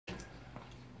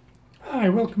Hi,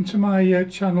 welcome to my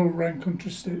channel Round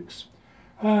Country Sticks.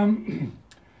 I've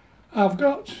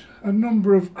got a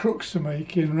number of crooks to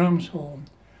make in ram's horn,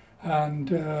 and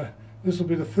this will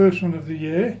be the first one of the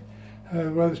year.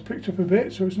 Weather's picked up a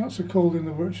bit, so it's not so cold in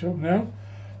the workshop now.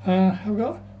 I've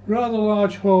got a rather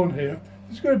large horn here.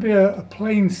 It's going to be a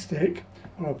plain stick,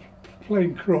 or a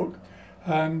plain crook,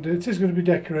 and it is going to be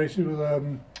decorated with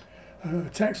a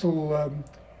textile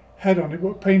head on it,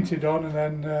 but painted on, and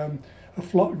then a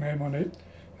flock name on it.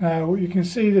 Now you can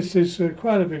see this is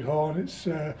quite a big horn. It's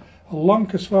a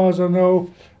lonk as far as I know,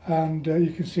 and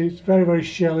you can see it's very, very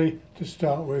shelly to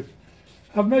start with.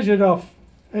 I've measured off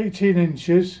 18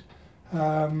 inches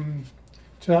to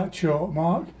that chalk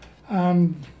mark,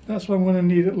 and that's what I'm going to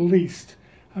need at least.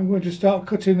 I'm going to start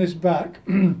cutting this back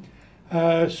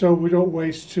so we don't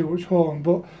waste too much horn,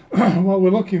 but what we're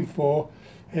looking for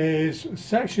is a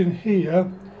section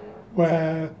here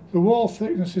where the wall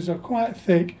thicknesses are quite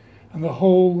thick and the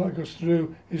hole that goes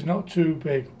through is not too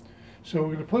big. So we're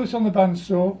going to put this on the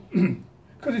bandsaw,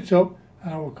 cut it up,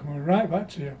 and I will come right back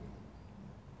to you.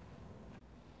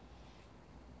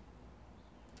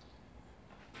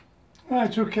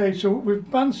 Right, okay, so we've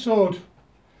bandsawed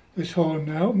this horn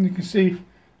now, and you can see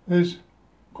there's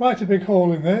quite a big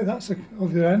hole in there. That's the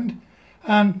other end,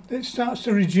 and it starts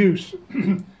to reduce.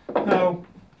 Now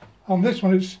on this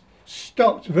one it's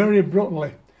stopped very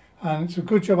abruptly, and it's a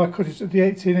good job I cut it at the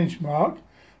 18-inch mark,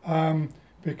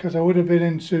 because I would have been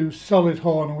into solid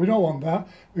horn, and we don't want that,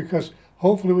 because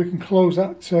hopefully we can close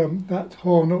that that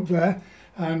horn up there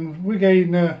and we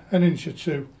gain an inch or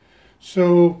two.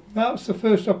 So that's the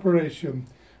first operation.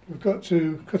 We've got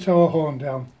to cut our horn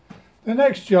down. The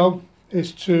next job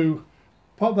is to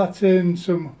pop that in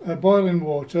some boiling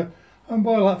water and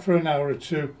boil that for an hour or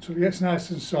two so it gets nice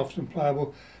and soft and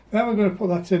pliable. Then we're going to put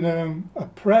that in a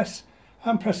press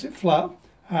and press it flat,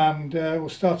 and we'll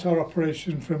start our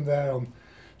operation from there on.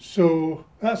 So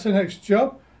that's the next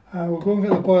job. We'll go and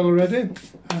get the boiler ready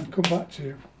and come back to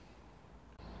you.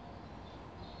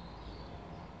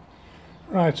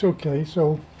 Right, okay,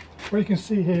 so what you can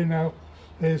see here now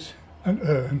is an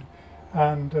urn,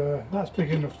 and that's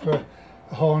big enough for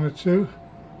a horn or two.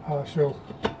 I shall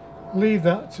leave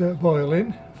that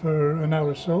boiling for an hour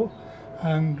or so,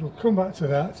 and we'll come back to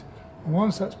that, and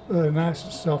once that's nice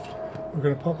and soft, we're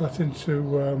going to pop that into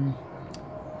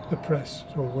the press.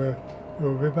 So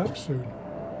we'll be back soon.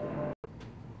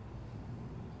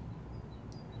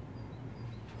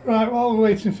 Right, while we're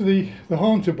waiting for the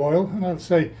horn to boil, and I'd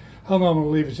say I'll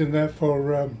normally leave it in there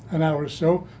for an hour or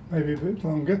so, maybe a bit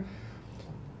longer.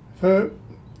 For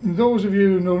those of you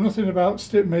who know nothing about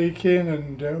stick making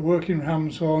and working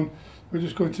ram's horn, we're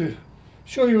just going to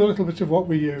show you a little bit of what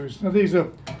we use. Now these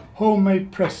are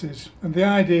homemade presses, and the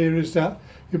idea is that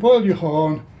you boil your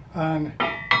horn and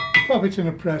pop it in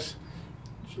a press,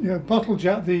 bottle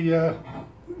jack the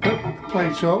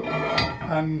plate up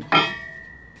and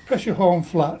press your horn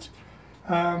flat.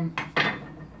 So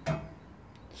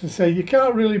say you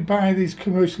can't really buy these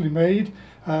commercially made.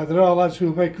 There are lads who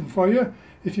will make them for you.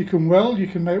 If you can weld, you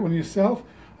can make one yourself.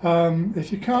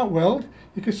 If you can't weld,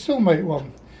 you can still make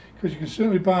one, because you can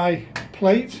certainly buy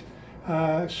plate,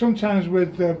 sometimes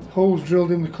with holes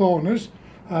drilled in the corners,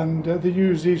 and they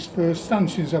use these for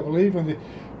stanchions, I believe, when they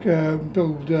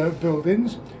build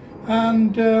buildings.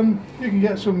 And you can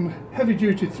get some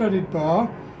heavy-duty threaded bar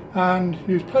and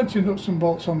use plenty of nuts and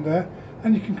bolts on there,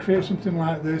 and you can create something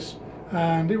like this,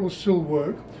 and it will still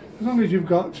work as long as you've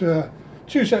got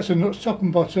two sets of nuts, top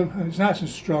and bottom, and it's nice and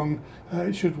strong.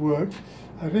 It should work.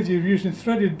 And if you're using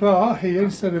threaded bar here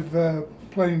instead of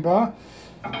plain bar,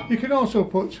 you can also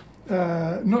put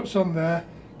nuts on there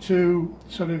to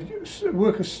sort of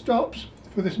work as stops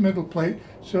for this middle plate,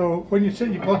 so when you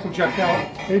take your bottle jack out,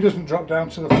 it doesn't drop down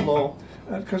to the floor,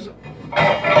 because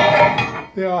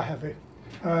they are heavy.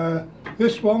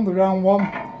 This one, the round one,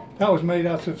 that was made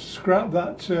out of scrap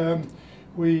that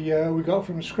we got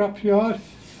from a scrap yard.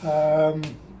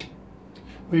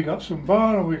 We got some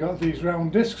bar, and we got these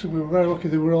round discs, and we were very lucky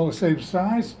they were all the same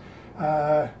size.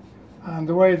 And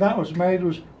the way that was made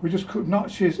was we just cut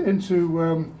notches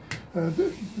into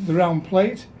the round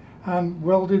plate and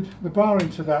welded the bar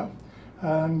into that,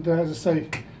 and as I say,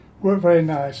 worked very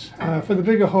nice. For the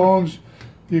bigger horns,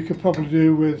 you could probably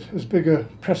do with as big a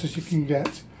press as you can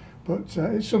get, but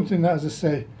it's something that, as I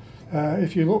say,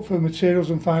 if you look for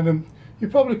materials and find them, you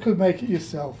probably could make it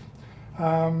yourself.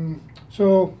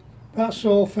 So that's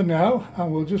all for now,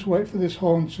 and we'll just wait for this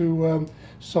horn to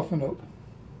soften up.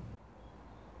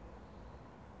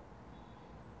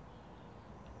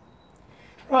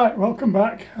 Right, welcome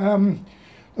back.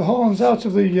 The horn's out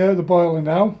of the boiler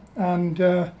now, and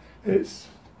it's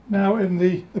Now in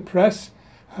the press,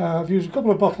 I've used a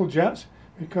couple of bottle jacks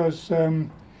because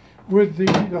with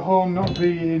the horn not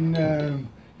being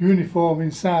uniform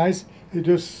in size, it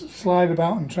does slide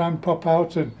about and try and pop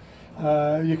out, and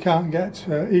you can't get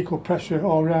equal pressure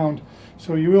all round.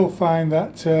 So you will find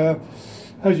that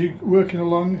as you're working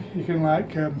along, you can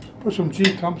like put some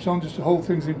G-clamps on just to hold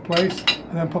things in place,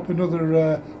 and then pop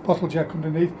another bottle jack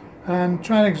underneath and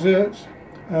try and exert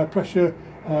pressure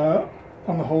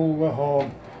on the whole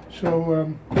horn.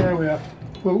 So there we are.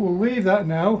 We'll leave that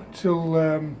now till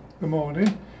the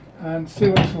morning and see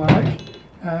what it's like,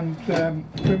 and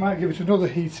we might give it another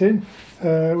heating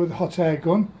with a hot air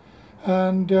gun,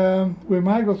 and we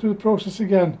might go through the process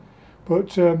again.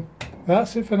 But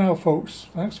that's it for now, folks.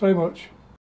 Thanks very much.